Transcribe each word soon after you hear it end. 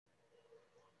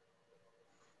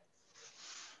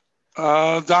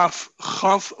Daf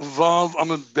Chaf Vav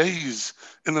Amud Beis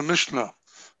in the Mishnah.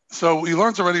 So we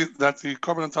learned already that the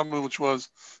Korban Tamid, which was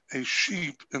a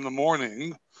sheep in the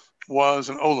morning, was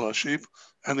an Ola sheep,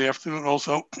 and the afternoon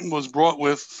also was brought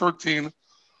with 13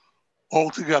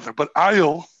 altogether. But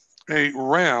Ayil, a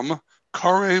ram,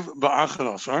 Karev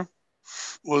Ba'achadasar,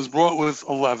 was brought with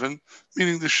 11,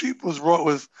 meaning the sheep was brought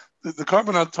with, the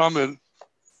Korban Tamid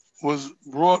was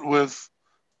brought with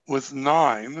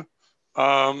 9.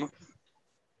 Um,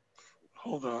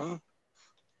 hold on.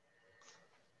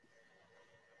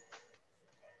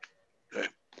 Okay.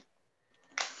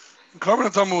 The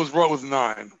Korban Tamid was brought with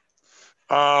 9.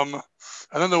 Um,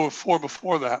 and then there were 4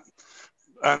 before that.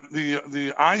 And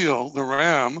the ayil, the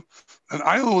ram, an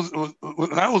ayil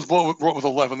was brought with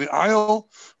 11. The ayil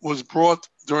was brought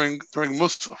during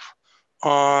Musaf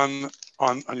on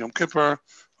Yom Kippur,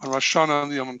 on Rosh Hashanah,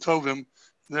 and the Yom Tovim.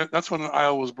 That's when an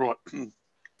ayil was brought.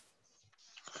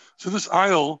 So this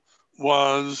ayil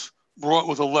was brought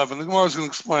with 11. The Gemara is going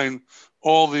to explain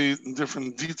all the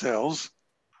different details.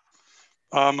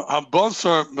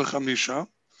 Habasar b'chamisha,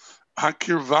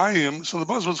 hakirvayim. So the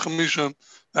buzz was chamisha.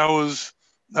 That was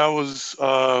the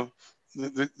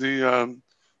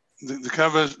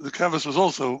keves. The keves was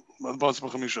also the buzz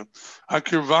b'chamisha.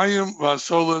 Hakirvayim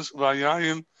v'asolas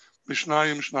v'ayayin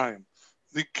b'shnayim shnayim.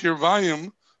 The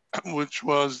kirvayim, which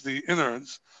was the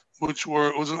innards, which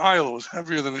was an ayil, was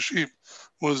heavier than a sheep,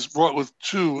 was brought with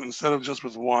 2 instead of just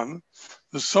with 1.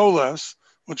 The solas,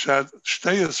 which had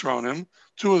shtei esronim,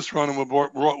 2 esronim were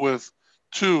brought with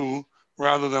 2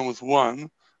 rather than with 1.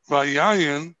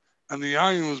 Vayayin, and the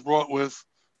yayin was brought with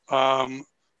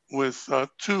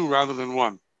 2 rather than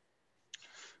 1.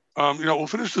 We'll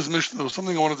finish this Mishnah. There was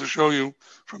something I wanted to show you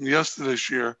from yesterday's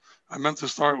year. I meant to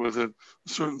start with it.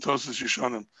 Certain Tosas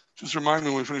Yishanim. Just remind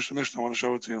me when we finish the Mishnah. I want to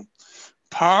show it to you.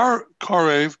 Par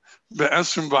karev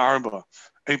be'esrim ba'arba.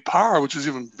 A par, which is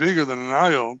even bigger than an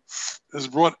ayil, is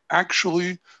brought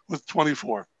actually with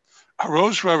 24.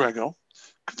 Harosh v'aregel,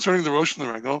 concerning the rosh and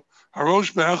the regel,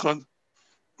 harosh be'echad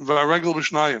v'aregel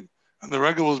b'shnayim, and the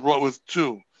regel was brought with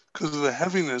 2 because of the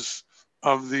heaviness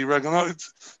of the regel. Now,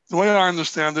 it's the way I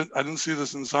understand it. I didn't see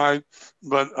this inside,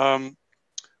 but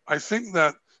I think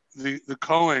that the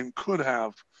Kohen could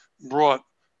have brought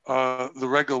the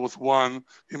regel with 1.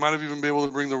 He might have even been able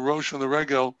to bring the rosh and the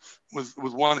regel with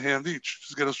 1 hand each,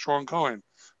 just get a strong Kohen.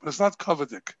 But it's not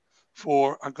kavadik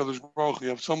for HaKadosh Baruch Hu.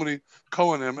 You have so many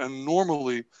Kohanim, and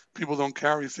normally people don't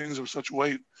carry things of such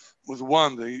weight with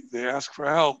 1. They ask for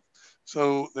help,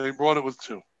 so they brought it with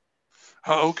 2.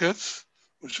 Ha'oketz,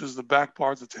 which is the back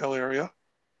part, the tail area.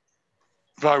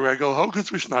 V'aregel, ha'oketz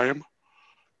b'shnayim.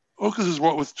 Oketz is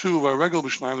brought with 2. V'aregel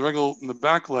b'shnayim. The regel in the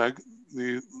back leg,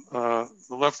 the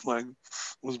left leg,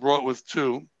 was brought with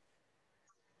 2.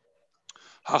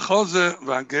 Hachaze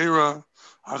v'agera,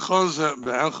 hachaze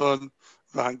be'echad,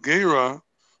 v'agera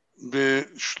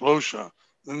be'shlosha.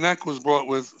 The neck was brought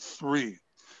with 3.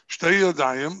 Shtei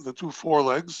yadayim, the 2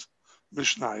 forelegs,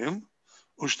 b'shnayim.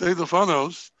 Ushtei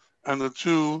defanos, and the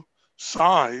 2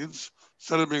 sides,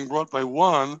 instead of being brought by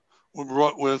 1, were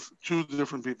brought with 2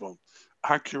 different people.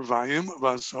 Hakirvayim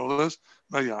v'asolas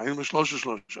v'ayayim v'shlosha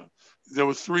shlosha. There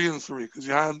were 3 and 3 because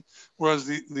you had, whereas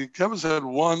the keves had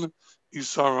 1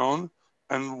 isaron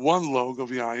and 1 log of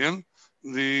yayin,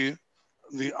 the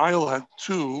ayil had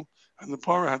 2 and the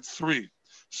parah had 3.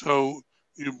 So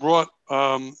you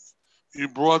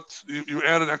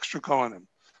added extra kohanim.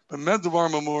 But med devar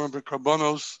mamur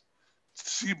bekarbanos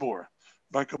tzibor,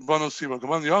 by karbanos tzibor,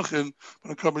 karban yachin,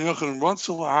 but a karban yachin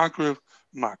ratzil hakriv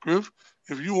makriv.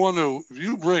 If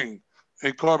you bring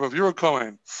a korban, if you're a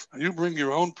kohen and you bring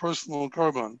your own personal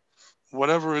korban,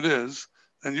 whatever it is,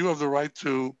 then you have the right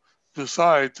to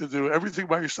decide to do everything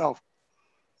by yourself.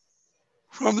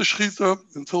 From the shechita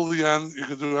until the end, you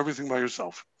can do everything by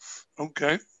yourself.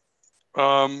 Okay.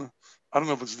 I don't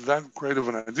know if it's that great of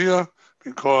an idea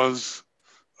because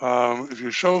if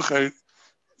you're shochet,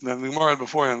 then the Gemara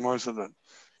beforehand, the Gemara said that.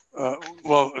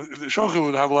 The shochet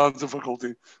would have a lot of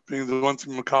difficulty being the one to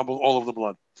makabel all of the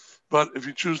blood. But if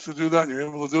you choose to do that, you're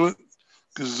able to do it.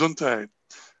 Gesundheit.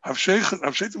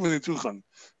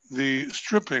 The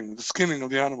stripping, the skinning of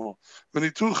the animal. They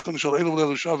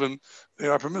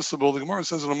are permissible. The Gemara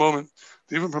says in a moment,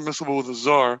 they're even permissible with a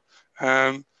zar.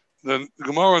 And then the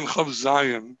Gemara in Chav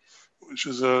Zayin, which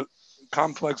is a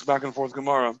complex back and forth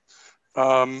Gemara,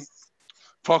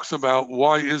 talks about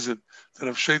why is it that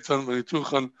if Shaitan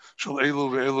v'nituchan shal elu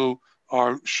ve'elu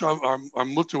are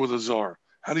mutter with a zar.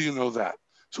 How do you know that?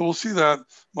 So we'll see that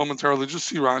momentarily. Just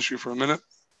see Rashi for a minute.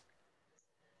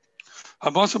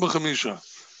 Habasa b'chamisha,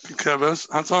 keves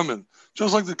hatamin.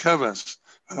 Just like the keves,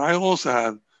 and I also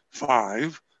had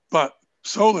 5. But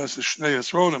Solas is Shnei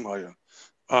Esronim Haya.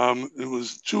 It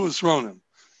was 2 Esronim.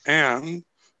 And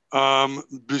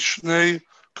Bishnei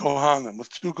Kohanim, with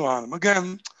 2 Kohanim.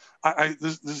 Again,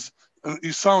 this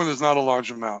Yisrael is not a large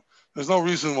amount. There's no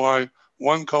reason why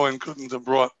one Kohen couldn't have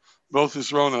brought both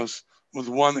Yisronos with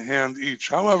 1 hand each.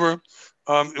 However,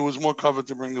 it was more covered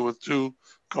to bring it with 2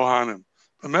 Kohanim.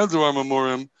 The Meduar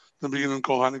Memorim, the Be'inan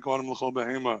Kohanim L'chol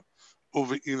Behema,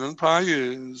 Uve'inan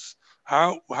Payis.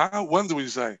 When do we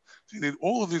say? You need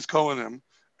all of these Kohanim,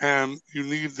 and you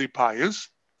need the Payis.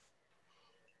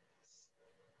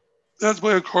 That's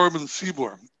by a carbon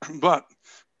Sibor. But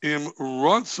im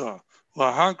Rotza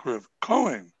Lahakriv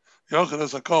Kohen, Yochad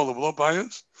as a call of low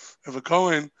Payis, if a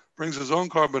Kohen brings his own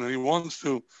carbon and he wants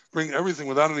to bring everything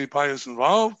without any Payis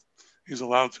involved, he's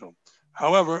allowed to.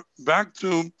 However, back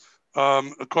to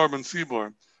a carbon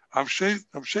Sibor,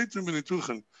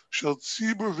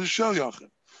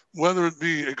 whether it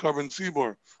be a carbon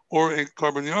Sibor or a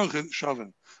carbon Yochid,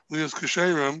 Shavin, Lias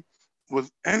Kesherim, with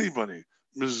anybody.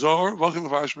 It'll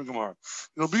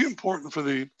be important for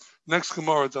the next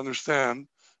Gemarah to understand,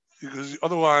 because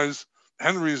otherwise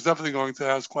Henry is definitely going to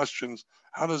ask questions.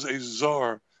 How does a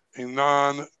Zar, a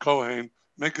non-Kohen,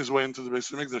 make his way into the Beis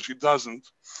Hamikdash? He doesn't.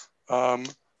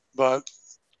 But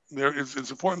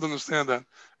it's important to understand that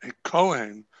a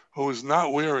Kohen who is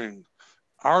not wearing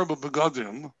Arba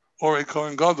Begadim, or a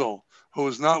Kohen Gadol who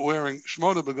is not wearing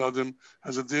Shmona Begadim,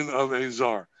 has a din of a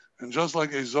Zar. And just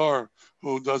like a Zar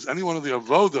who does any one of the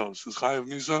avodos is chayav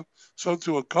misa, so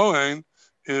to a Kohen,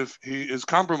 if he is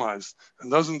compromised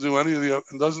and doesn't do any of the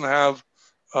and doesn't have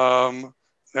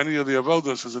any of the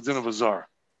avodos, is a din of a Zar.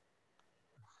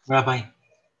 Rabbi,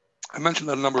 I mentioned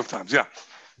that a number of times. Yeah.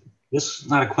 This is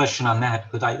not a question on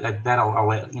that, but I'll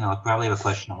probably have a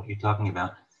question on what you're talking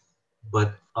about.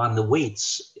 But on the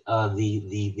weights,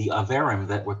 the averim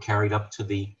that were carried up to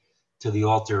the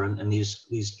altar in these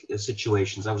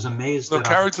situations, I was amazed. They're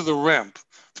carried to the ramp,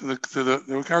 they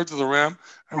were carried to the ramp,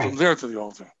 and right. From there to the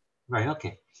altar. Right.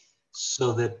 Okay.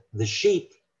 So that the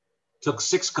sheep took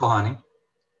 6 kohanim.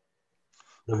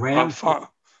 The ram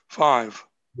 5.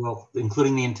 Well,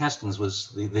 including the intestines,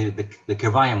 was the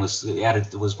kavayim was added.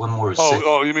 There was one more. 6.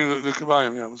 Oh, you mean the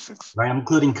kavayim? Yeah, it was 6. Right, I'm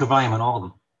including kavayim in all of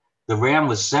them. The ram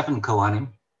was 7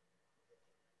 kohanim,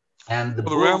 and the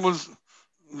ram was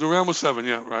 7.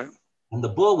 Yeah, right. And the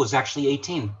bull was actually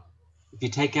 18. If you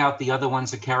take out the other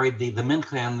ones that carried the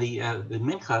mincha and the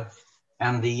mincha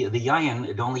and the yayin,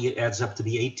 it only adds up to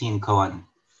be 18 kohanim.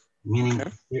 Meaning,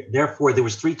 therefore, there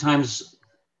was 3 times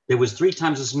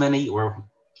as many or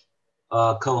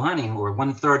kohanim, or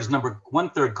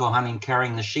 1/3 kohanim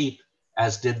carrying the sheep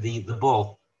as did the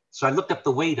bull. So I looked up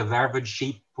the weight of average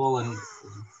sheep, bull, and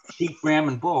sheep, ram,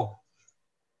 and bull,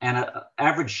 and an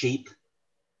average sheep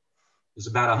is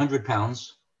about 100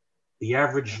 pounds. The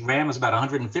average ram is about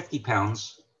 150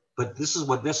 pounds. But this is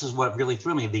what really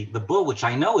threw me. The bull, which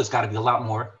I know has got to be a lot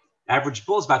more. Average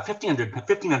bull is about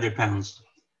 1,500 pounds.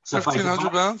 So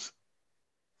 1,500 pounds.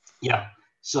 Yeah.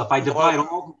 So if I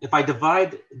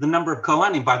divide the number of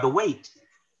kohanim by the weight,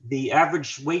 the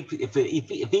average weight, if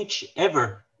each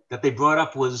ever that they brought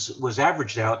up was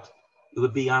averaged out, it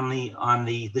would be on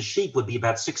the sheep would be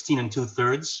about 16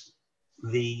 2/3.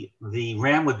 The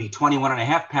ram would be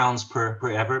 21.5 pounds per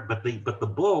ever, but the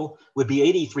bull would be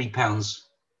 83 pounds.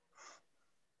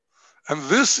 And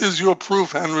this is your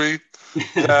proof, Henry,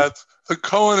 that the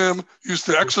Kohanim used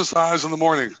to exercise in the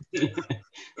morning.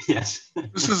 Yes.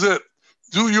 This is it.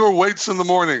 Do your weights in the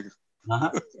morning.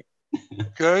 Uh-huh.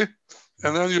 Okay?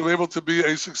 And then you'll be able to be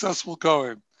a successful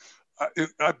Kohen.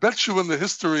 I bet you in the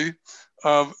history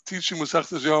of teaching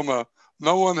Masechtas Yoma,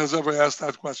 no one has ever asked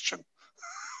that question.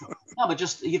 No, but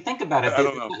just you think about it. I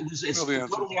don't know. It's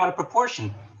totally out of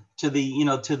proportion to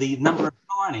the number of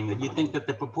kohanim. You think that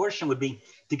the proportion would be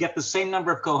to get the same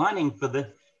number of kohanim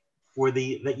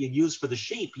that you use for the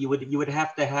sheep. You would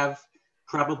have to have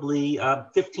probably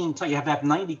 15. You have to have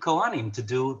 90 kohanim to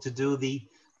do the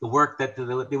work that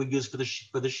they would use for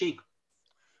the sheep.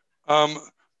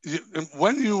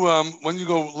 When you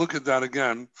go look at that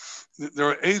again, there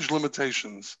are age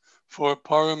limitations for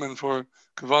parim and for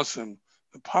kavasim.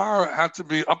 The par had to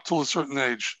be up till a certain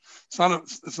age.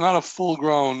 It's not a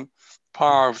full-grown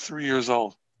par of 3 years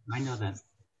old. I know that.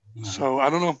 So I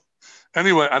don't know.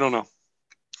 Anyway, I don't know.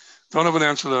 Don't have an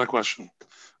answer to that question.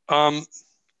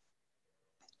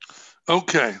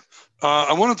 Okay.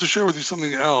 I wanted to share with you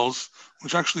something else,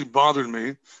 which actually bothered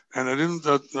me, and I didn't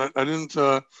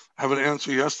have an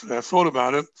answer yesterday. I thought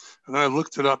about it, and then I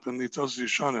looked it up in the Tos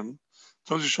Yishanim.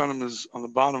 Tos Yishanim is on the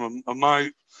bottom of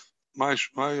my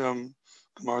Gemarah.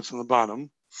 It's on the bottom.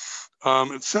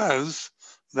 It says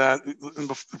that in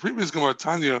the previous Gemarah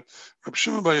Tanya, Reb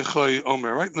Shimon Bar Yochai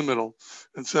Omer, right in the middle,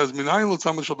 it says, Minayin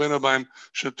l'tamid shel bein abayim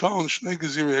sheton shnei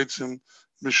geziri eitzim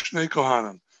b'shnei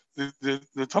kohanim.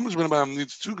 The Talmud ben Abayim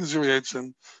needs 2 geziri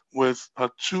eitzim with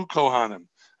 2 kohanim,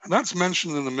 and that's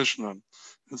mentioned in the Mishnah.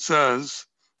 It says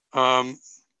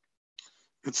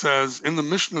in the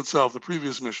Mishnah itself, the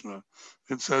previous Mishnah,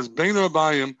 it says bein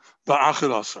abayim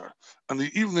ba'achid asar. In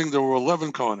the evening there were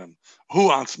 11 kohanim. Hu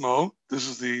atzmo, this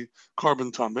is the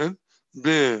carbon tamid,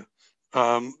 be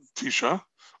tisha,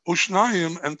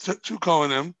 ushnayim, and 2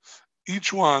 kohanim,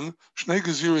 each one shnei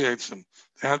geziri eitzim.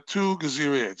 They had 2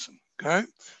 geziri eitzim. Okay.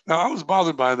 Now I was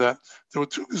bothered by that. There were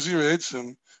 2 geziri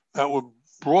eitzim that were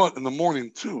brought in the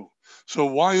morning too. So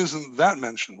why isn't that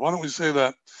mentioned? Why don't we say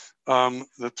that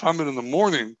the tamid in the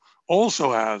morning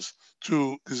also has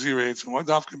 2 geziri eitzim? Why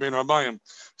dafka bein abayim?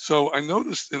 So I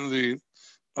noticed in the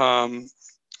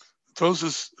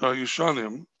Tosis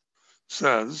Yishanim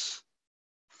says,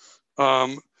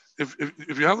 if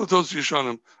you have the Tosis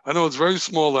Yishanim, I know it's very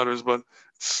small letters, but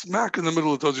smack in the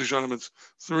middle of the Tosis Yishanim, it's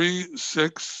 3,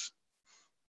 6,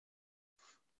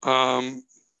 8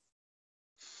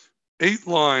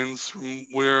 lines from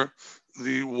where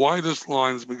the widest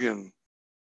lines begin.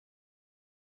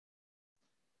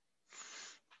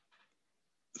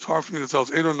 It's hard for me to tell.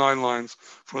 It's 8 or 9 lines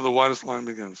from the widest line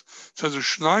begins. It says,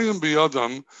 Shnayim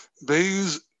biyadam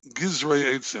beis gizrei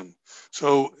eitzim.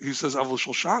 So he says, Avol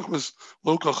shel shachvis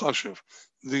lo kachashiv.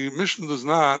 The Mishnah does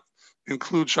not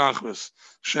include shachvis.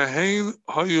 Shehein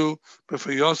hayu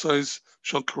b'fayasais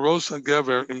shel karos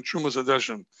hagever im trumas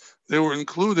adeshin. They were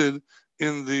included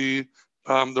in the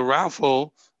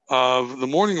raffle of the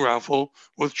morning raffle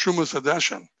with trumas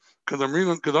adeshin.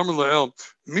 Kadamar la'el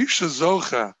misha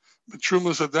zocha. But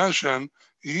Trumas Hadeshen,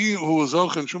 he who was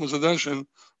Zocha in Trumas Hadeshen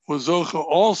was Zocha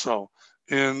also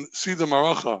in Sida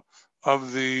Maracha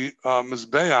of the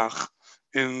Mizbeach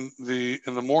in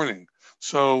the morning.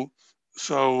 So that's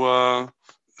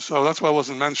why it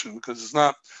wasn't mentioned, because it's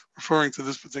not referring to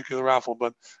this particular raffle.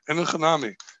 But in the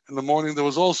Chanami, in the morning there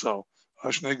was also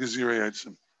Shnei Gezirei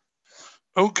Eitzim.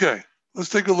 Okay, let's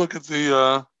take a look at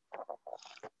the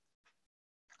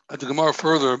Gemara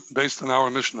further based on our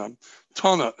Mishnah.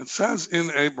 Tana, it says in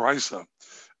a brisa,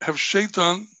 have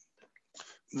shaitan,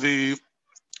 the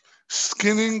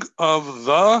skinning of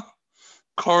the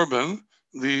carbon,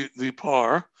 the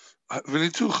par,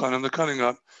 v'nituchan, and the cutting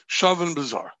up, shavan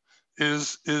bizarre,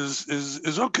 is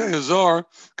okay. A czar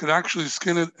could actually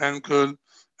skin it and could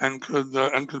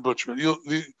butcher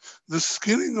it. The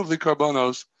skinning of the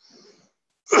carbonos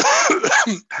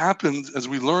happened, as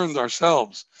we learned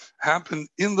ourselves, happened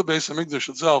in the Beis Hamikdash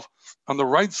itself. On the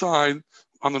right side,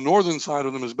 on the northern side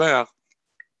of the Mizbeach,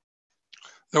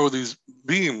 there were these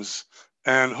beams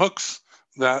and hooks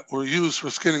that were used for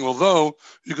skinning, although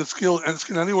you could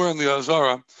skin anywhere in the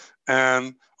Azara.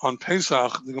 And on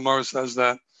Pesach, the Gemara says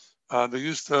that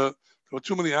there were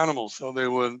too many animals, so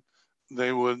the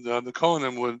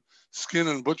Kohanim would skin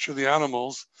and butcher the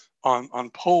animals on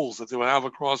poles that they would have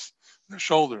across their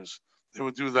shoulders. They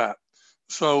would do that.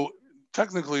 So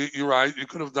technically, you're right, you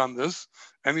could have done this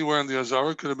anywhere in the Azara.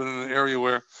 It could have been in an area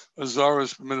where Azara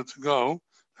is permitted to go.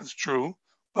 That's true.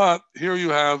 But here you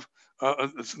have,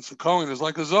 since the Kohen is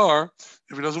like a Zar,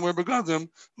 if he doesn't wear begadim, it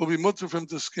will be mutter for him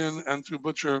to skin and to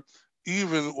butcher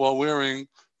even while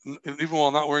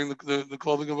not wearing the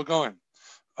clothing of a Kohen.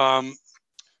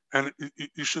 And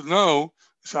you should know,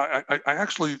 so I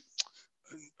actually,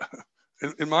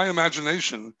 in my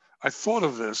imagination, I thought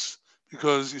of this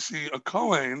because you see, a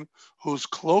Kohen whose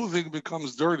clothing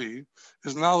becomes dirty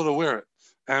is not allowed to wear it.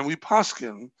 And we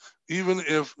paskin, even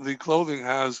if the clothing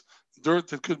has dirt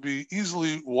that could be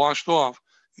easily washed off,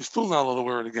 he's still not allowed to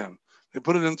wear it again. They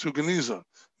put it into Geniza.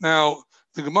 Now,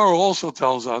 the Gemara also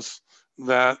tells us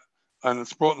that, and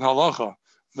it's brought in Halacha,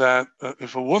 that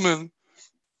if a woman,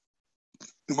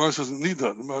 the Gemara says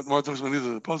Nida, the Gemara talks about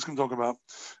Nida, the post can talk about,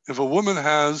 if a woman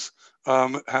has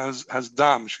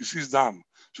dam, she sees dam,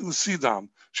 she doesn't see dam,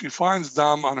 she finds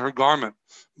dam on her garment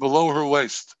below her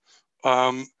waist,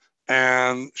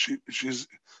 and she's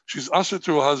ushered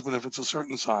to her husband if it's a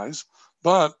certain size.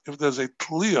 But if there's a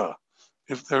tliya,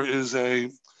 if there is a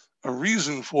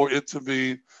reason for it to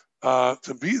be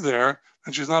there,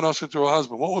 and she's not ushered to her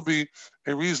husband, what would be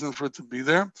a reason for it to be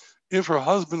there? If her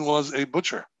husband was a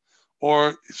butcher,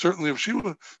 or certainly if she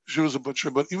was a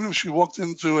butcher, but even if she walked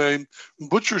into a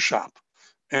butcher shop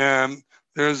and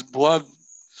there's blood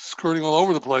skirting all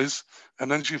over the place, and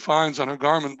then she finds on her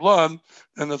garment blood,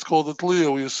 and that's called a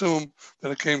tliya. We assume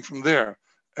that it came from there,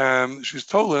 and she's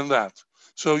told in that.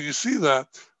 So you see that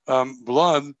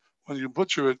blood, when you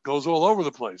butcher it, goes all over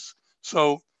the place.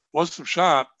 So what's the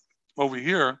pshat over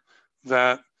here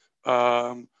that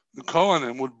the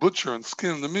Kohanim would butcher and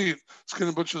skin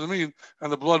and butcher the meat,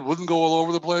 and the blood wouldn't go all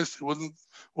over the place. It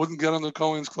wouldn't get on the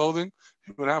Kohen's clothing.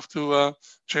 He would have to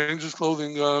change his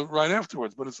clothing right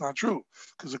afterwards. But it's not true,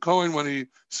 because the Kohen, when he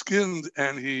skinned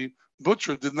and he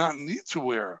butchered, did not need to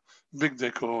wear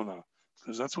bigdei kahuna,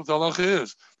 because that's what the halacha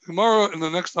is. The Gemarah in the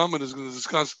next Amud is going to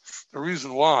discuss the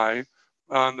reason why.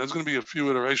 There's going to be a few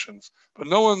iterations, but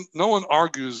no one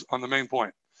argues on the main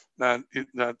point that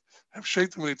have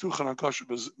sheitim v'nituchan on kosher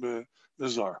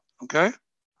bizarre. Okay.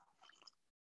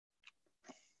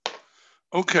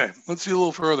 Okay. Let's see a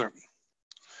little further.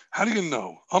 How do you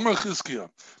know? Amar Chizkiya.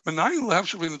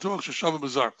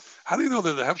 How do you know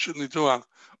that the hefshet and nituach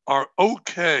are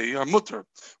okay, are mutter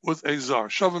with a zar?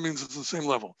 Shava means it's the same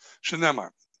level.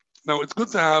 Shenemar. Now it's good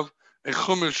to have a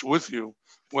chumash with you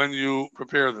when you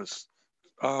prepare this.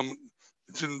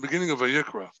 It's in the beginning of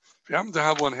Vayikra. If you happen to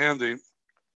have one handy,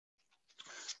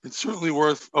 it's certainly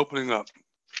worth opening up.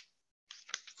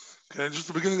 Okay, just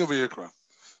the beginning of Vayikra.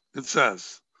 It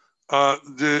says like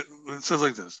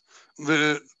this: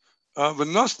 V'nasnu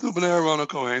b'nei Aaron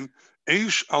HaKohen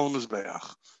eish al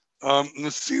mizbeach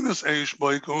nesinas eish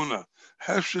by kahuna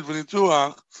hefshit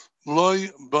v'nituach loy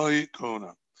by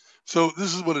kahuna. So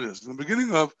this is what it is. In the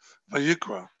beginning of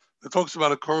Vayikra, it talks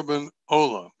about a korban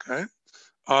ola. Okay.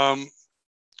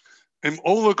 In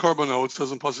Ola Karbano, it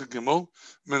says in Pasuk Gimel,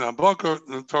 Min HaBakar,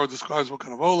 the Torah describes what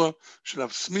kind of Ola, should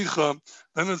have Smicha.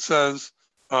 Then it says,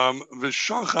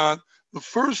 V'shachat, the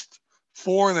first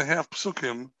 4.5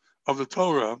 psukim of the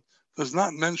Torah does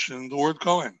not mention the word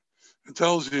Kohen. It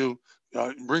tells you,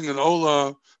 bring an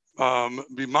Ola,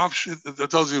 be mafshit. It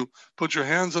tells you, put your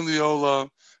hands on the Ola.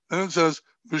 Then it says,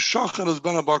 V'shachat is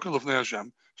Ben HaBakar L'fnei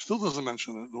Hashem. Still doesn't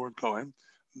mention the word Kohen.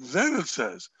 Then it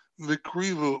says,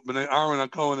 V'krivu b'nei Aaron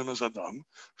HaKohanim as Adam.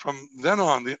 From then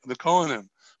on, the Kohanim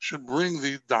should bring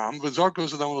the dam.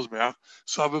 V'zarkos Adam l'zbeach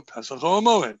savet Pesach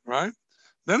ha'moed. Right?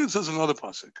 Then it says another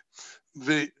pasuk.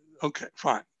 Okay,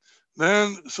 fine.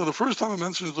 Then, so the first time it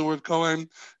mentions the word Kohen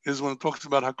is when it talks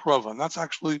about Hakrava, and that's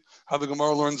actually how the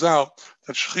Gemara learns out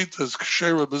that Shechita is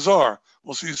Kshera Bizarre.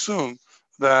 We'll see soon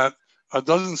that it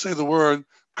doesn't say the word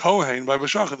Kohen by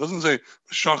B'shachat. It doesn't say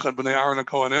B'shachat b'nei Aaron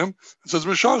HaKohanim. It says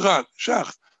B'shachat,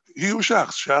 Shech. He who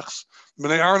shechs,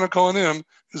 b'nei Aaron HaKohanim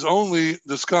is only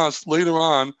discussed later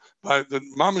on by the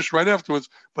mamish right afterwards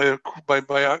by a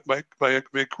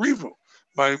krivu.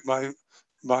 By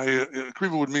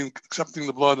krivu would mean accepting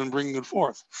the blood and bringing it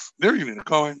forth. There you need a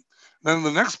Kohen. Then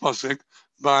the next pasuk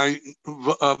by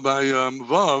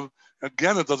Vav,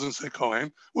 again it doesn't say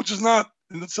Kohen, which is not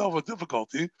in itself a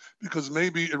difficulty because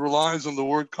maybe it relies on the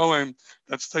word Kohen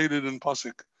that's stated in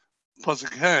pasuk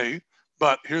Hey.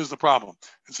 But here's the problem.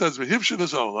 It says, "V'hivshid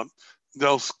is ola."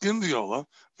 They'll skin the ola,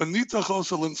 and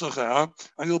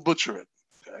you'll butcher it.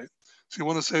 Okay. So you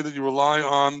want to say that you rely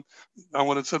on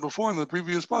what it said before in the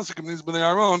previous pasuk. It means b'nei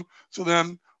Aaron. So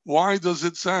then, why does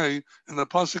it say in the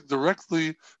pasuk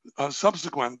directly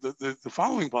subsequent, the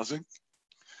following pasuk,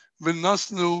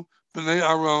 "V'nasnu b'nei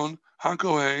Aaron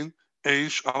hakohen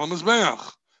eish al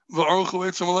mizbeach v'aruchu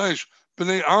etzem al eish."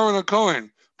 B'nei Aaron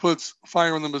HaKohen puts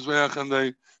fire on the mizbeach and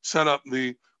they set up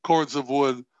the cords of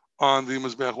wood on the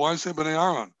mizbeach. Why say b'nei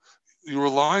Aaron? You're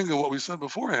relying on what we said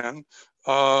beforehand,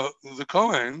 the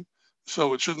Kohen,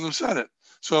 so it shouldn't have said it.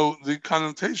 So the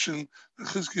connotation that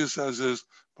Chizkiah says is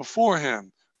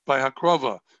beforehand by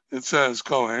Hakrava it says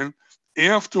Kohen,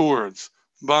 afterwards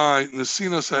by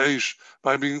Nesinas Haish,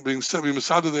 by being said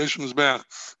Masada the Eish mizbeach,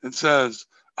 it says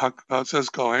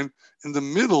Kohen. In the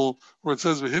middle where it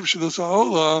says V'hivshidus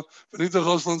ha'ola v'nitach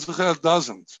oslan tzechet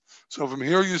doesn't. So from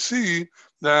here you see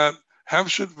that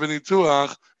Havshit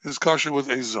v'nituach is kosher with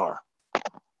a zar.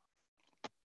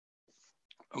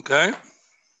 Okay?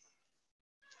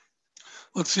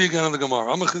 Let's see again in the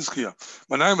Gemarah. I'm a Chizkiah.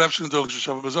 Manayim Havshit v'nituach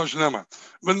sheshav b'zar shenemar.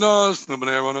 V'nos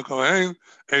n'bnei Aaron HaKohen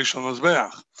eish al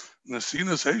mizbeach.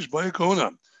 Nesinas eish b'ay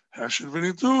kahuna. Havshit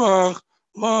v'nituach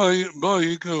loy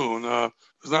b'ay kahuna.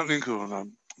 Does not mean kahuna.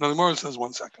 Now the Gemara says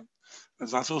 1 second.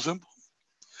 It's not so simple.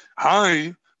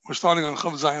 Hi. We're starting on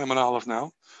Chav Zayin and Aleph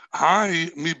now.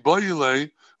 Hi, mi boile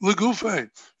legufe.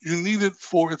 You need it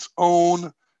for its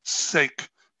own sake.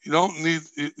 You don't need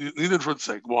you need it for its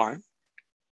sake. Why?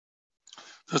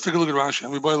 Let's take a look at Rashi.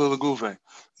 Mi boile legufe.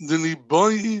 Dini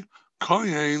boi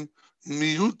kohen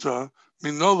miuta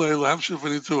minole lehevshid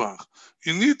v'nituach.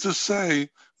 You need to say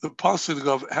the pasuk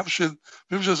of hevshid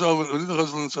v'ivshas over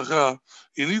v'nituach tzachah.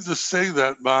 You need to say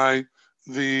that by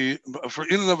for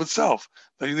in and of itself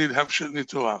that you need hefshit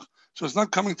nituach. So it's not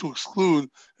coming to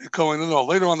exclude a Kohen at all.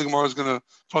 Later on, the Gemara is going to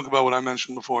talk about what I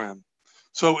mentioned beforehand.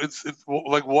 So it's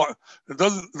like what it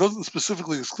doesn't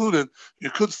specifically exclude it. You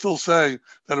could still say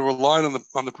that it relied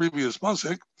on the previous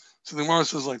pasuk. So the Gemara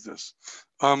says like this: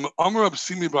 Amar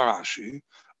Absimi Barashi,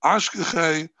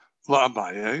 Ashkechei La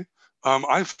Abaye.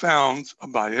 I found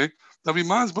Abaye.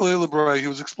 He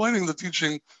was explaining the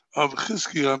teaching of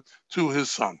Chizkiah to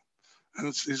his son,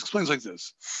 and he explains like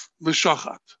this: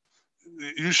 B'shachat,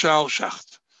 you shall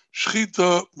shecht.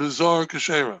 Shchita bizar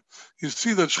kashera. You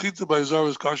see that shchita by zar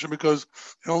is kosher because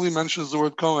it only mentions the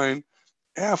word kohen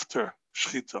after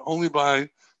shchita, only by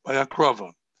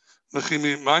akrava.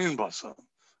 Lechimi mayin basa.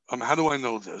 How do I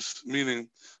know this? Meaning,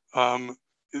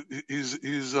 he's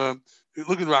look at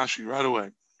Rashi right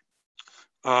away.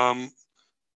 The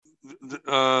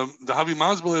Havi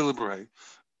Mazbalei Libre.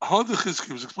 How the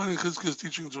Chizki was explaining Chizki's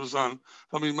teaching to his son.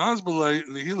 Havi Mazbalei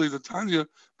Nihili the Tanya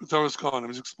B'Torah's Kohanim.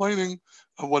 He's explaining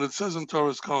what it says in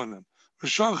Torah's Kohanim.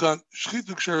 V'shachat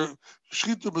Shchita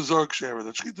B'Zar Kshera.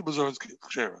 That Shchita B'Zar is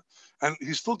Kshera, and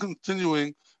he's still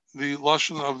continuing the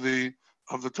lashon of the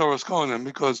Torah's Kohanim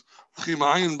because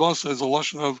Chimayin Basa is a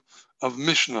lashon of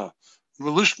Mishnah.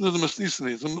 Relishna the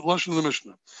Masnisani is a lashon of the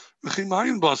Mishnah.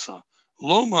 Chimayin Basa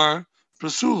Lomar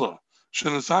Presula. Why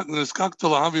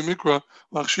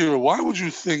would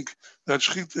you think that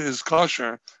shchita is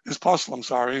kosher, is possible, I'm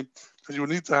sorry, that you would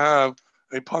need to have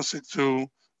a pasuk to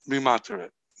be matir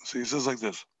it? So he says like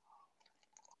this.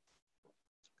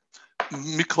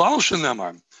 Miklal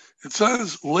shenemar. It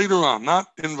says later on, not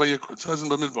in Vayikra, it says in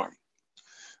Bamidbar.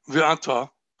 V'ata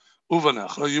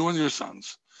uvanecha, you and your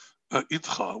sons,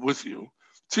 itcha, with you,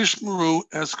 tishmeru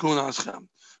es kunaschem,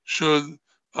 should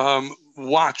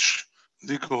watch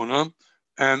the kuna,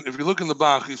 and if you look in the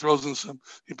Bach, he puts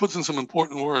in some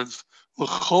important words.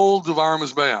 L'chol devar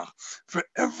mizbeach, for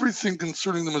everything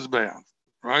concerning the mizbeach,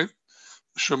 right?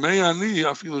 Shemei ani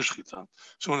afilu shchita.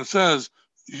 So when it says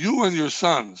you and your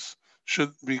sons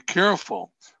should be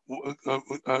careful,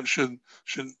 should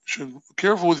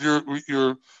careful with your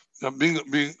being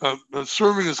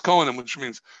serving as kohanim, which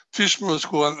means tishmer as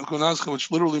kohanascha,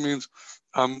 which literally means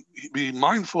be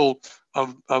mindful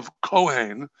of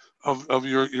kohen, of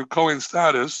your kohen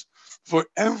status for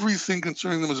everything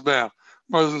concerning the mizbeach.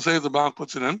 Rather than say the Bach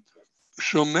puts it in.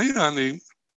 Shomei ani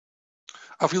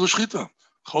afilu shchita.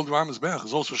 Chol dvar mizbeach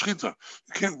is also shchita.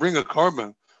 You can't bring a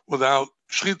carbon without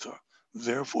shchita.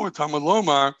 Therefore, Talmud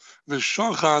Lomar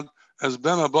v'shachad as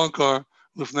ben abakar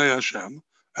lifnei Hashem,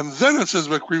 and then it says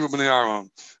v'kriva b'nei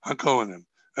Aaron hakohanim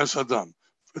es adam.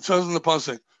 It says in the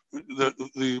pasuk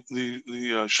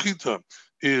the shchita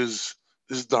is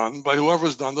done by whoever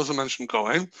is done, doesn't mention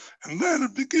Kohen, and then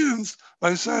it begins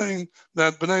by saying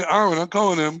that Bnei Aaron and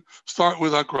Kohanim start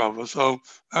with Akrava. So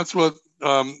that's what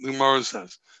the Gemara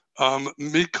says.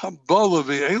 Mikabala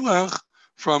v'elech,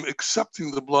 from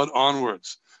accepting the blood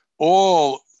onwards.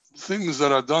 All things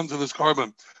that are done to this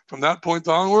carbon from that point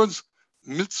onwards,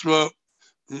 mitzvah's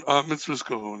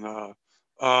kahuna.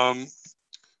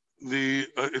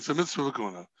 It's a mitzvah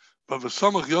kahuna. But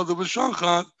v'samach yoda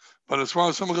v'shachat. But as far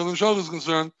as Samach Yod V'Shachat is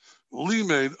concerned,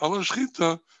 limed ala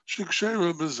shchita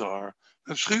shekshera bizar.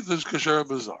 That shchita is kshera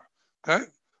bizar. Okay,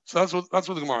 so that's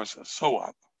what the Gemara says. So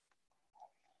what?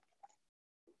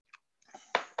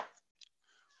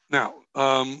 Now,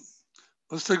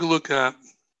 let's take a look at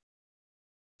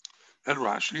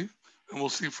Rashi, and we'll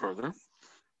see further.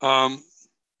 Miklal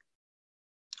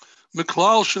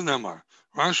shenemar.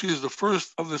 Rashi is the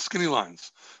first of the skinny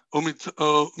lines.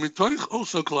 Mitoich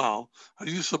also klal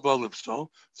hayisa balipso.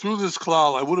 Through this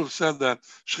klal, I would have said that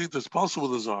shchita is possible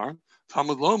with the zar.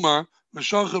 Talmud lomar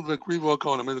v'shachad v'kriva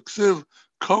kohen. I ksiv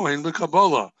kohen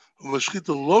v'kabala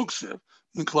v'shchita lo ksiv.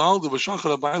 Miklal the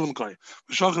v'shachad abaylim kai.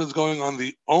 V'shachad is going on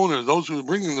the owner, those who are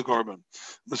bringing the carbon.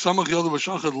 V'samach yoda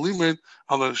v'shachad limed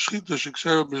ala shchita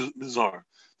shekshera bizar.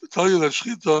 To tell you that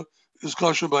shchita is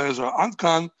kosher by a zar.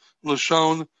 Adkan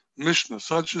l'shon Mishnah,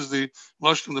 such as the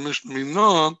lashon of the Mishnah.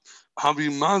 Mina havi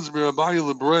mazber abaye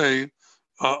lebrei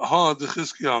ha de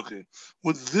Chizkiyachi.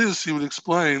 With this, he would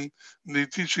explain the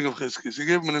teaching of Chizkiya. He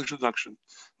gave him an introduction.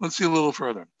 Let's see a little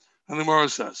further. And the Gemara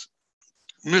says,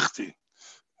 Michti.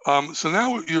 So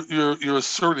now you're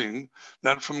asserting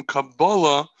that from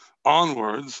Kabbalah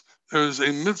onwards, there is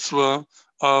a mitzvah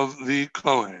of the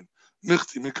Kohen.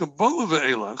 Michti, mi Kabbalah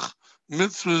ve'elach,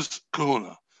 mitzvah's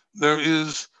kahuna. There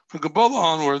is, from Kabbalah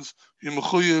onwards, you're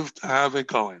mechuyev to have a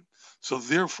Kohen. So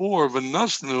therefore,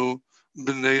 v'nasnu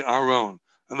b'nei Aaron.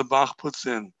 And the Bach puts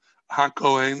in,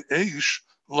 ha-Kohen eish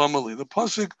lamali. The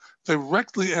pasuk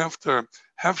directly after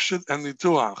Hefshit and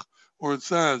Nituach, where it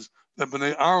says that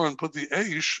b'nei Aaron put the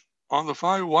eish on the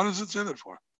fire. What does it say that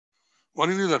for? What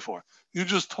do you need that for? You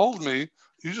just told me,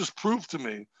 you just proved to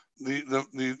me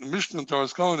the Mishnah in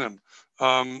Torah's Kohanim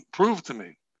prove to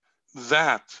me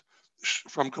that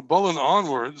from Kabbalah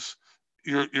onwards,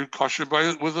 you're kosher by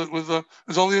it with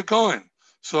it's only a Kohen.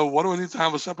 So what do I need to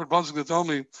have a separate pasuk to tell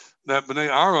me that Bnei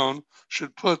Aaron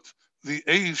should put the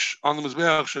Eish on the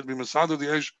Mizbeach, should be Masada the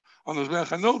Eish on the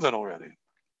Mizbeach? I know that already.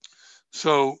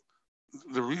 So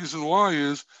the reason why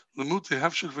is Lemute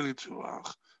Hefshet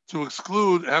V'Nituach, to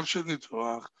exclude Hefshet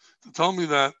Nituach, to tell me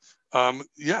that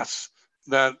yes,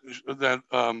 that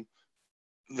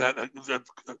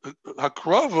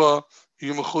Hakrava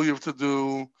you mechuyev to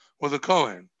do with a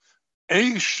Kohen.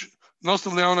 Eish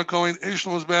Nostam Le'Aaron Kohen Eish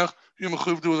Mizbeach you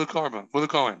mechuyev to do with a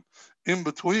Kohen. In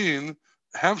between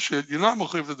Hefshet you're not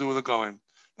mechuyev to do with a Kohen.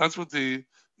 That's what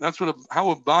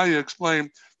how Abaya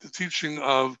explained the teaching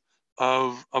of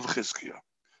Chizkiah.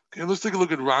 Okay, let's take a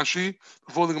look at Rashi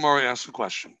before the Gemara asks the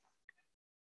question.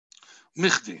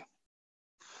 Michdi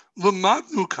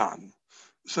L'madnu kan,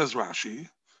 says Rashi.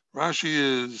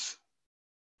 Rashi is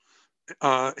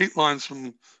 8 lines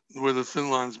from where the thin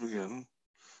lines begin.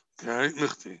 Okay,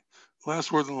 Michdi.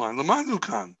 Last word in the line. L'madnu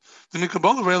kan. The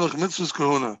Kabbalah ve'elach mitzvahs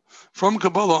kahuna. From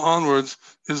Kabbalah onwards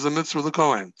is the mitzvah of the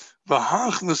Kohen.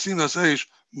 V'hach nesinas eish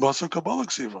basar Kabbalah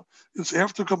ksiva. It's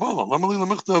after Kabbalah. Lamali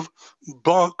l'michtav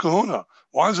ba kahuna.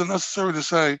 Why is it necessary to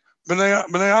say Bnei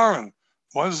Aaron?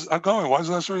 Why is it going? Why is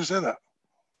it necessary to say that?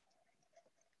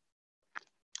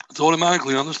 It's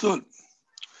automatically understood.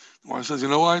 Why it says, you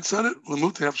know why it said it? The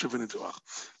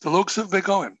loksiv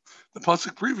bekohen. The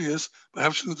pasuk previous, but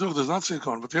Hefshet does not say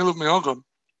kohen. But Teilav me'ogam,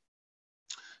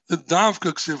 the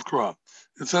davka ksiv kra.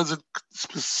 It says it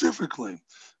specifically.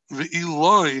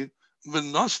 Ve'iloi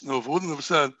v'nosnu. If it wouldn't have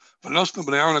said v'nosnu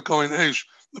b'nei Aaron kohen eish,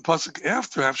 the pasuk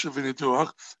after Hefshet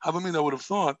v'nituach, I would have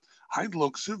thought Haid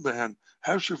loksiv behen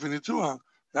Hefshet v'nituach.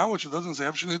 Now which it doesn't say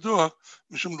Hefshet v'nituach,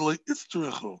 mishum delay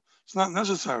itzturichu. It's not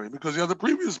necessary because you have the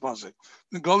previous pasuk.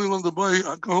 The Galil and the boy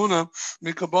kahuna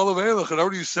mi Kabbalah ve'elach. It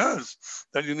already says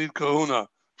that you need kahuna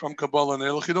from Kabbalah and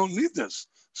Elach. You don't need this.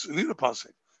 So you need a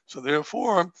pasuk. So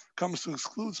therefore, comes to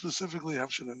exclude specifically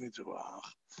Hefshet and Nituach.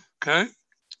 Okay,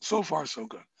 so far so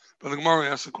good. But the Gemara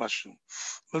asks a question.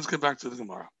 Let's get back to the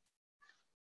Gemara.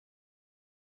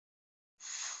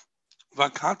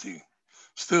 Vakati,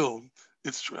 still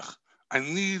it's trich. I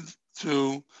need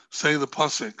to say the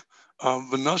pasuk.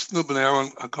 V'nosnu b'nei Aaron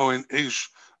hakohen eish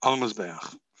al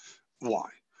mizbeach. Why?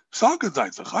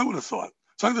 Sagadaitach. I would have thought.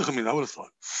 Sagdachamina. I would have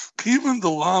thought. Even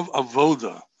the lav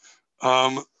avoda,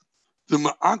 the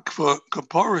ma'akva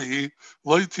kaparihi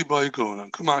loyti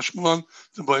ba'ikona. Kamash mulan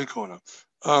to ba'ikona.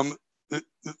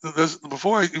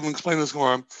 Before I even explain this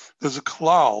Gemara, there's a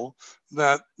klal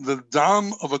that the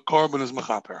dam of a korban is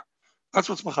mechaper. That's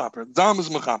what's mechaper. Dam is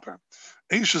mechaper.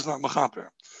 Eish is not mechaper.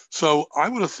 So I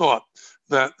would have thought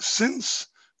that since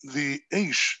the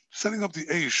eish, setting up the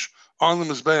eish on the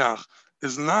mizbeach,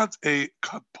 is not a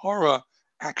kapara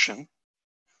action,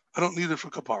 I don't need it for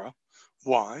kapara.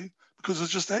 Why? Because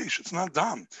it's just eish. It's not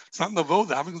dam. It's not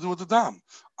navoda having to do with the dam.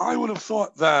 I would have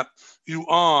thought that you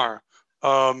are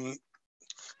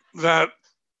that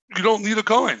you don't need a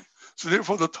kohen. So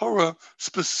therefore, the Torah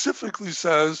specifically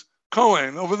says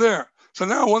kohen over there. So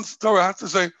now, once the Torah has to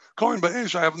say kohen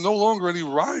ba'eish, I have no longer any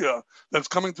raya that's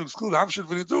coming to exclude Hefshet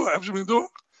v'nituach.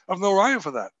 I have no raya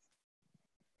for that.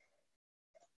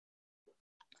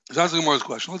 That's the Gemara's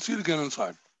question. Let's see it again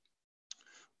inside.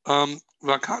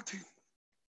 Vakati,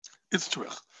 it's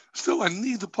trich. Still, I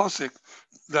need the pasuk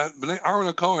that Bnei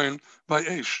Aaron kohen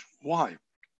ba'eish. Why?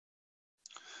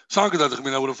 I would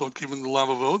have thought even the lav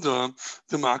avoda,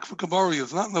 the mak for kabari,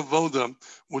 it's not an avoda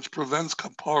which prevents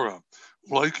kapara.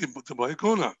 Like the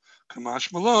baikona,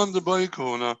 kamash malan the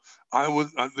baikona.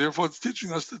 Therefore it's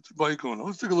teaching us the baikona.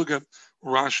 Let's take a look at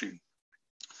Rashi.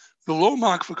 The low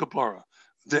mak for kapara,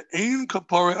 the ain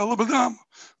kapara elabadam.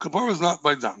 Kapara is not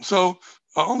by dam, so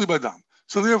only by dam.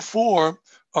 So therefore,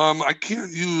 I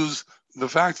can't use the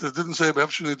fact that it didn't say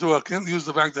Hefshet Nituach. I can't use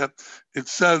the fact that it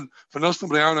said v'nosnu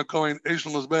b'nei Aaron kohen eish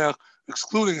mizbeach,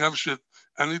 excluding Hefshet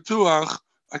and Nituach.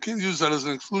 I can't use that as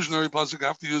an exclusionary pasuk. I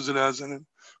have to use it as an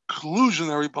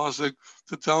inclusionary pasuk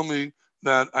to tell me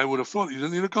that I would have thought you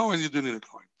didn't need a kohen, you do need a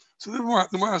kohen. So the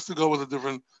Gemara has to go with a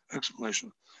different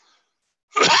explanation.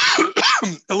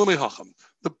 Elamei hacham,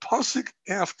 the pasuk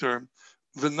after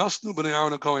v'nosnu b'nei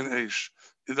Aaron kohen eish.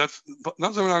 That's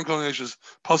not Aaron kohen eish is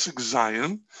pasuk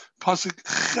Zayin. Pasuk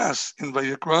Ches in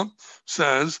Vayikra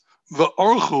says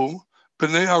v'orchu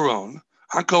b'nei Aaron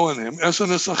hakohanim esa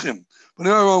nesachim. B'nei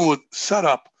Aaron would set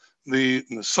up the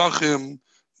nesachim,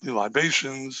 the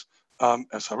libations,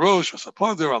 as harosh, as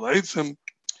hapader, al ha'etzim,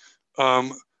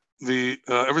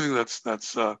 everything that's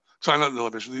sorry, not the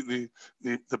libation,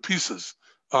 the pieces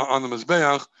on the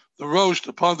mizbeach the rosh,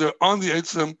 the pader on the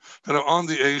eitzim that are on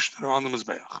the eish, that are on the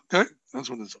mizbeach. Okay, that's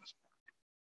what it says.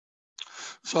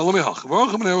 So let me hach.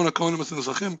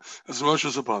 As rosh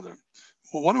as a pader.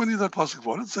 Well, why do we need that pasuk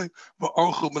for? Let's say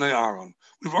v'archu b'nei Aaron.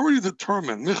 We've already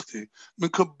determined michti min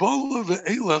Kabbalah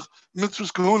ve'elech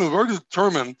mitzvahs kahuna. We've already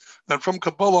determined that from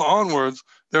Kabbalah onwards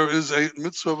there is a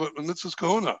mitzvah mitzvahs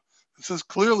kahuna. It says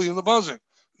clearly in the pasuk,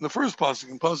 in the first pasuk,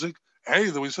 in pasuk A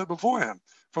that we said beforehand.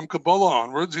 From Kabbalah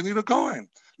onwards, you need a kohen.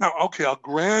 Now, okay, I'll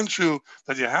grant you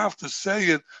that you have to say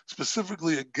it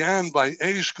specifically again by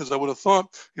Eish, because I would have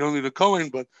thought you don't need a kohen,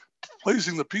 but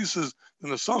placing the pieces in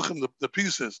the sachim, the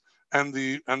pieces, and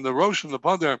the rosh and the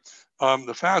pader,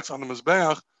 the fats on the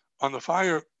mizbeach, on the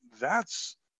fire,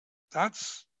 that's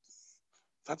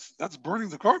burning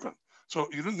the carbon. So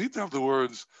you didn't need to have the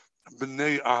words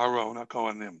b'nei Aaron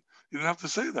hakohanim. You didn't have to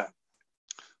say that.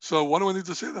 So what do I need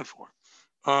to say that for?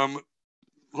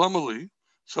 Lamali.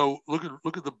 So look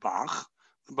at the Bach.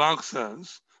 The Bach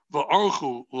says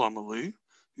va'archu lamali.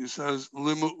 He says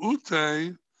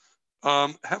limuute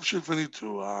hefshir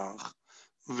v'nituach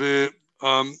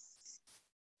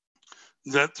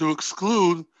that to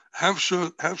exclude hefshir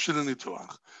and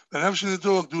nituach. That hefshir and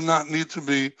nituach do not need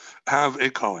to have a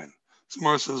kohen.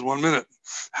 Gemarah says 1 minute.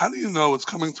 How do you know it's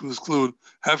coming to exclude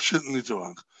hefshir and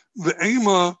nituach?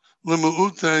 Ve'ema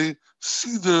lemuute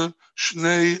Sider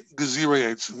Shnei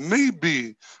Gezirei.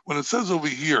 Maybe when it says over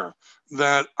here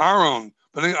that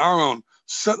Bnei Aaron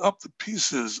set up the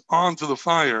pieces onto the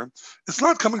fire, it's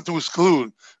not coming to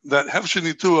exclude that Hefshin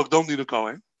Nituach don't need a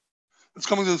Kohen. It's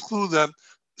coming to exclude that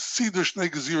Sider Shnei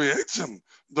Gezirei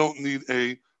don't need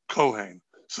a Kohen.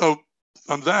 So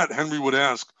on that, Henry would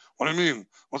ask, what do you mean?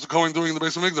 What's a Kohen doing in the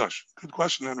base of Mikdash? Good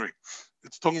question, Henry.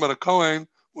 It's talking about a Kohen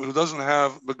who doesn't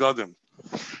have begadim.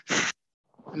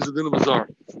 He's a din of bazar.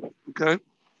 Okay.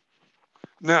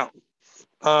 Now,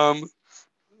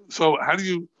 so how do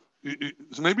you?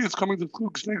 So maybe it's coming to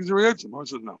Shnei Gezirei Eitzim. I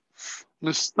said no.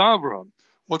 Mistavra.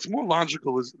 What's more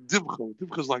logical is divcha.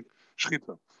 Divcha is like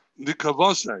shchita. The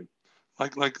kavase,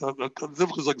 like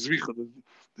divcha is like zricha.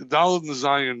 The daled and the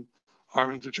zayin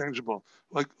are interchangeable.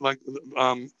 Like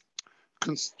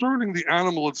concerning the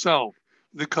animal itself,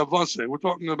 the kavase. We're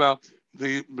talking about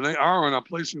the Bnei Aaron are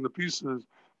placing the pieces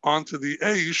onto the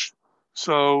eish,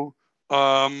 so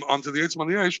onto the eitzim on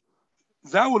the eish,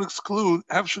 that would exclude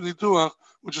hefsher nituach,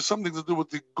 which is something to do with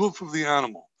the goof of the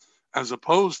animal, as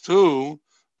opposed to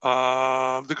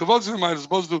the kavodzim, as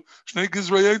opposed to shnei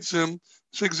gezirei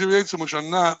eitzim, which are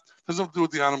not, doesn't have to do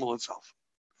with the animal itself.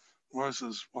 Gemarah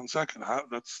says, 1 second,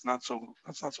 that's not so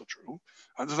true.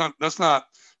 That's not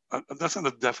a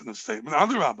definite statement.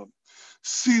 Other rabbim,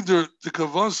 Sider the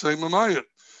kavose mamayit.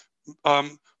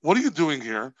 What are you doing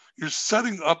here? You're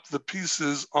setting up the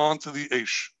pieces onto the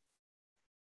eish.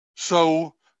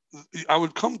 So I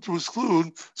would come to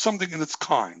exclude something in its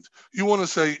kind. You want to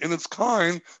say in its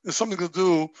kind is something to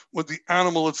do with the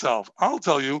animal itself. I'll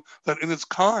tell you that in its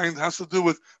kind has to do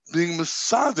with being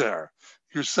mesader.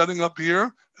 You're setting up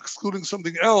here, excluding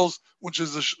something else, which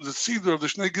is the cedar of the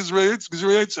Shnei Gezirei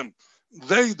Eitzim.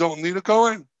 They don't need a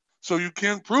Kohen. So you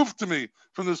can't prove to me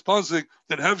from this pasuk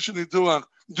that Hefshin Nituach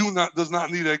does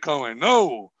not need a Kohen.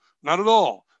 No, not at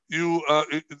all.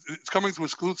 It's coming to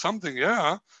exclude something.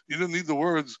 Yeah, you didn't need the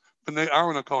words Bnei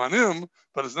Aaron Kohanim,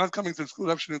 but it's not coming to exclude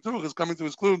Hefshin Nituach. It's coming to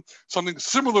exclude something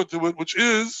similar to it, which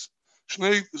is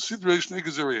Shnei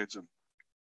Gezirei Eitzim.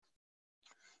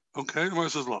 Okay, the Gemarah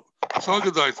says, "Lo, so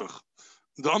gedaitach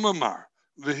the Amamar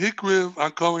v'hikriv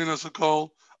hakohen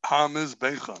asakol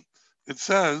hamizbecha." It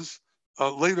says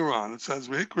later on. It says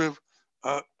v'hikriv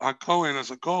hakohen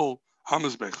asakol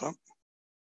hamizbecha.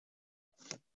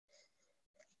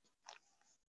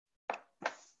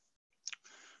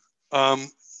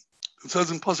 It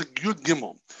says in pasuk Yud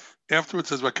Gimel. After it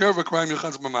says v'ker v'krayim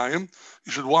yichatz b'mayim,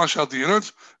 you should wash out the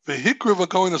innards. V'hikriv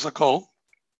hakohen asakol.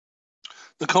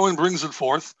 The Kohen brings it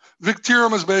forth. Victira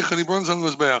Mizbeach, and he burns on the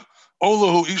Mizbeach.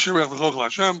 Olahu Isherech V'chochel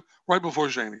Hashem, right before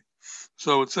Sheni.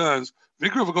 So it says,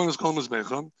 Vikra V'kohen is called Mizbeach.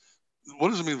 What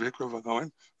does it mean, Vikra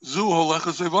V'kohen? Zu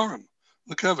Holechas Evarim,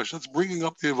 the Kevish. That's bringing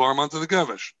up the Evarim onto the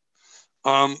Kevish.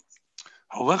 Holechas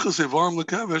Evarim the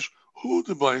Kevish, who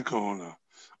to buy Kohuna?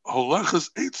 Holechas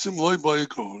Eitzim loy buy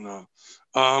Kohuna.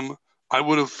 I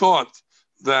would have thought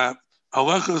that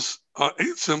Holechas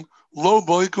Eitzim Lo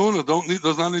boy kahuna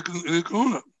does not need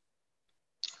kahuna.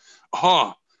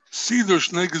 Ha, Sider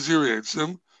Shnei Gezirei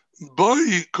Eitzim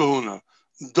boy kahuna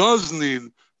does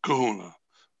need kahuna.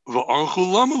 Va'archu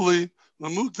lamali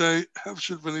lamute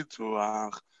hefshir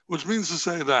v'nituach, which means to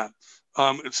say that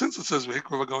since it says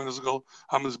v'hikra v'goyin as a goal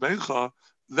hamizbecha,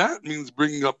 that means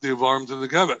bringing up the Avarim to the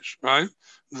Kevesh, right?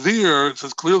 There, it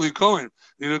says clearly Kohen,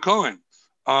 need a Kohen.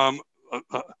 Holechas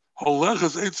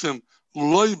Eitzim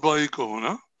loy by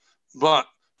Kohuna, but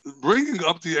bringing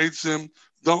up the Eitzim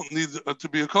don't need to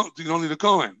be a Kohen, you don't need a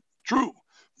Kohen. True.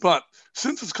 But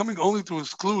since it's coming only to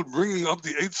exclude bringing up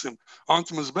the Eitzim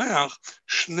onto Mizbeach,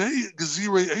 Shnei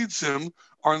Gezirei Eitzim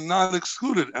are not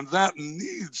excluded, and that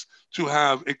needs to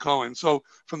have a Kohen. So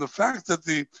from the fact that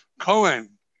the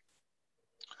Kohen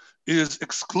is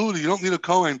excluded, you don't need a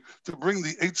Kohen to bring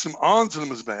the Eitzim onto the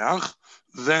Mizbeach,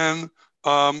 then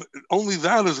only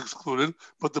that is excluded,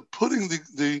 but the putting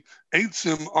the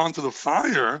Eitzim onto the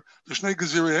fire, the Shnei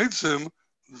Gezirei Eitzim,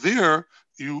 there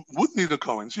you would need a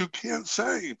Kohen. So you can't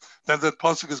say that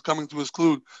pasuk is coming to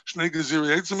exclude Shnei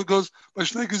Gezirei Eitzim, because by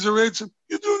Shnei Gezirei Eitzim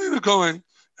you do need a Kohen,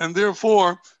 and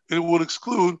therefore it would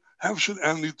exclude Hefshet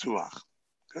and Nituach.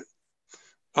 Okay.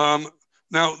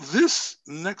 Now this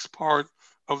next part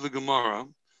of the Gemara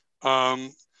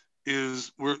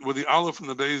is where the Aleph and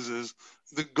the Beis is,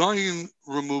 the Gaon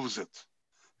removes it.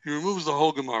 He removes the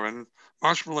whole Gemara, and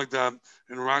mashma like that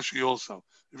in Rashi also.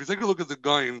 If you take a look at the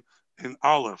Gaon in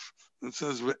Aleph, it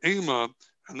says Ve'ema,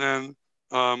 and then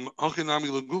Hachinami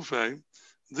Legufe,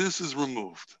 this is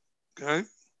removed. Okay?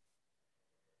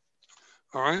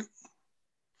 All right?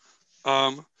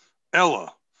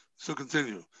 Ella. So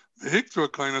continue. The Hiktra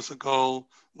Kainas Akol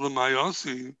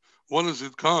L'Mayasi, what does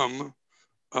it come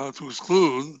to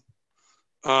exclude?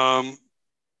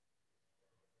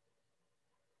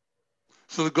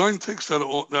 So the Gaon takes that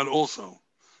also.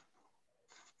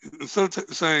 Instead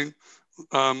of saying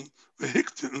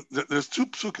there's two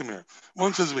psukim here.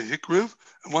 One says vehikriv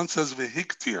and one says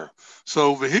vehiktir.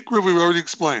 So vehikriv we already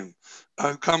explained.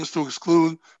 Comes to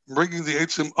exclude bringing the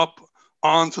eitzim up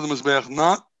onto the mizbeach,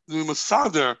 not the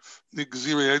masader the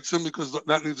gziri eitzim, because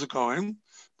that needs a kohen.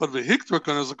 But vehiktir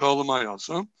kan is a kol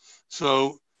l'mayasa.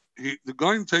 So the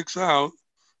Gaon takes out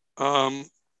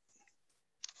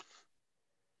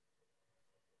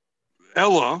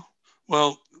Ella.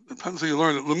 Well, depends how you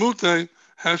learn it. Lemute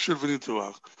hefshet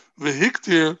v'nituach.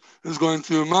 Vehiktir is going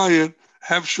to mayit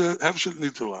hefshet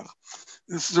nituach.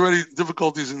 This is already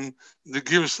difficulties in the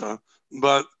girsa,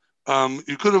 but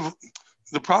you could have.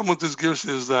 The problem with this girsa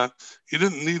is that you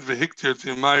didn't need vehiktir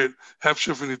to mayit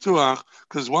hefshet v'nituach,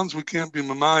 because once we can't be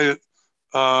mamayit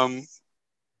shnei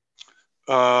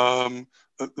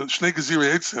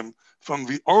gezirei eitzim from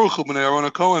the Oruchel b'nei Aaron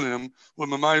HaKohanim, would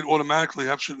mamayit automatically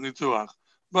hefshet nituach.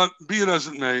 But be it as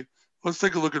it may, let's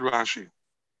take a look at Rashi.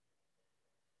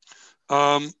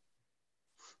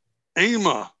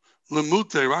 Ema,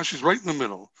 Lemute, Rashi's right in the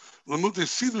middle. Lemute,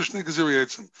 Sidur Shnei Gezirei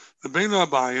Eitzim. The Beina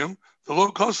Abayim, the Lo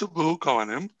Kosev B'hu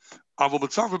Kohanim, Aval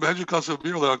B'tzafer B'hedju Kosev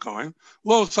B'ir Le'a Kohen,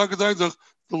 Lo Tzakadaydach,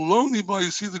 the Lo Niba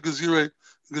Yisidu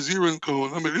Gezirin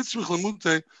Kohun. I mean, Itzrich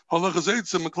Lemute, Halachas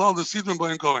Eitzim, Meklal the Sidrin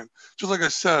Bayin Kohen. Just like I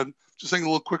said, just saying a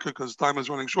little quicker because time is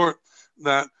running short,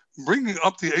 that bringing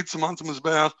up the Eitzim onto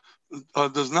Mizbeach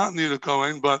does not need a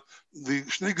Kohen, but the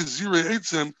Shnei Gezirei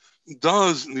Eitzim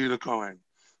does need a Kohen.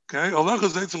 Okay? The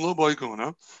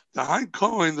high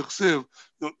Kohen, the Chsiv,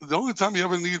 the only time you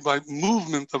ever need by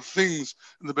movement of things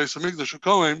in the Beis Hamikdash, a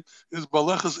Kohen, is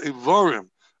Balechas Evarim.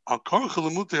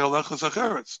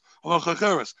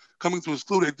 Coming to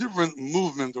exclude a different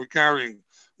movement or carrying,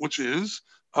 which is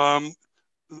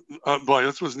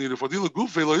that's what's needed for. You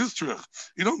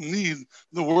don't need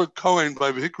the word Kohen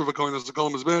by Vehikra Kohen as the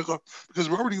Kohen Mizbecha, because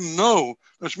we already know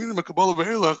that Shminim Kabbalah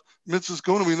Ve'elach, Mitzvahs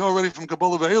Kohen, we know already from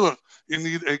Kabbalah Ve'elach, you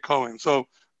need a Kohen. So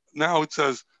now it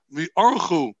says, the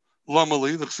Archu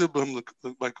Lamali, the Chsibim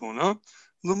by Kona,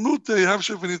 Lemute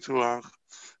Havshe V'nituach,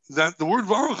 that the word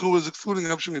Varuchu is excluding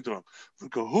Havshe V'nituach. The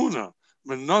Kahuna,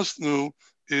 Menasnu,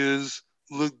 is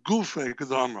Legufe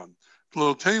Kedamran.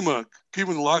 Lotema,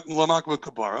 keeping lamak with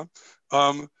kabara,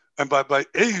 and by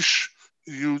Aish,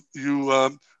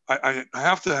 I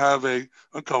have to have a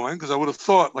Kohen, because I would have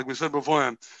thought, like we said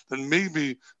beforehand, that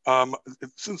maybe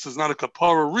since it's not a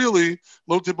kapara really,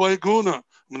 lote bayikuna.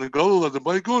 When they go to the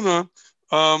bayikuna,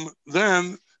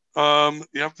 then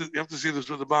you have to see this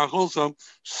with the Bach also.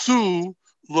 Su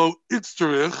lo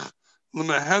itzterich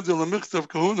lemehadel lemichtav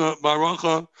kahuna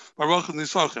baracha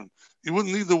nisachin. You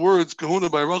wouldn't need the words kahuna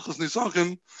by rachas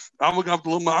nisachin.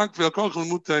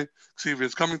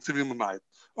 It's coming to be mamayit.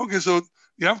 Okay, so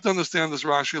you have to understand this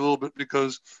Rashi a little bit,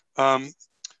 because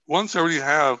once I already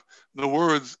have the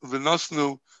words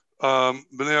v'nasnu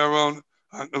b'nei Aaron,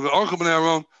 the archa b'nei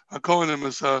Aaron hakohanim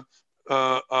is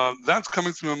that's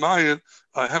coming to mamayit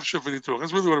hefsher v'nituach.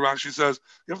 That's really what Rashi says.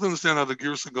 You have to understand how the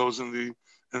girsa goes in the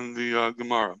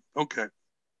Gemara. Okay.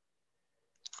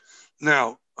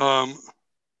 Now,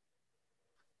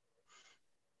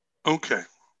 okay.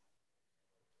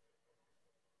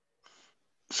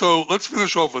 So let's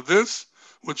finish off with this,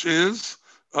 which is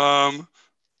and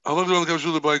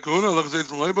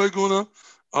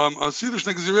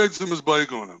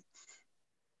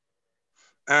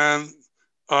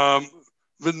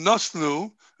the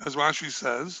nasnu, as Rashi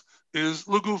says, is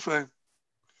lugufe.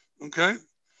 Okay.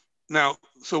 Now,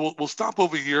 so we'll stop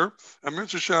over here, and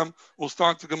Mitzvah Hashem will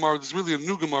start the Gemara. There's really a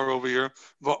new Gemara over here.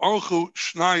 Va'archu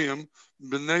shnayim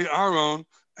b'nei Aaron,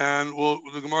 and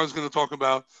the Gemara is going to talk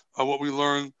about what we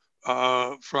learn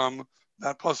from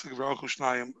that pasuk of Va'archu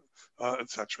shnayim,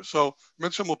 etc. So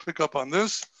Mitzvah will pick up on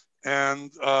this,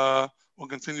 and we'll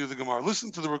continue the Gemara.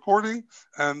 Listen to the recording,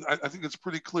 and I think it's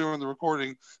pretty clear in the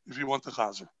recording if you want the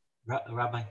chazer. Rabbi.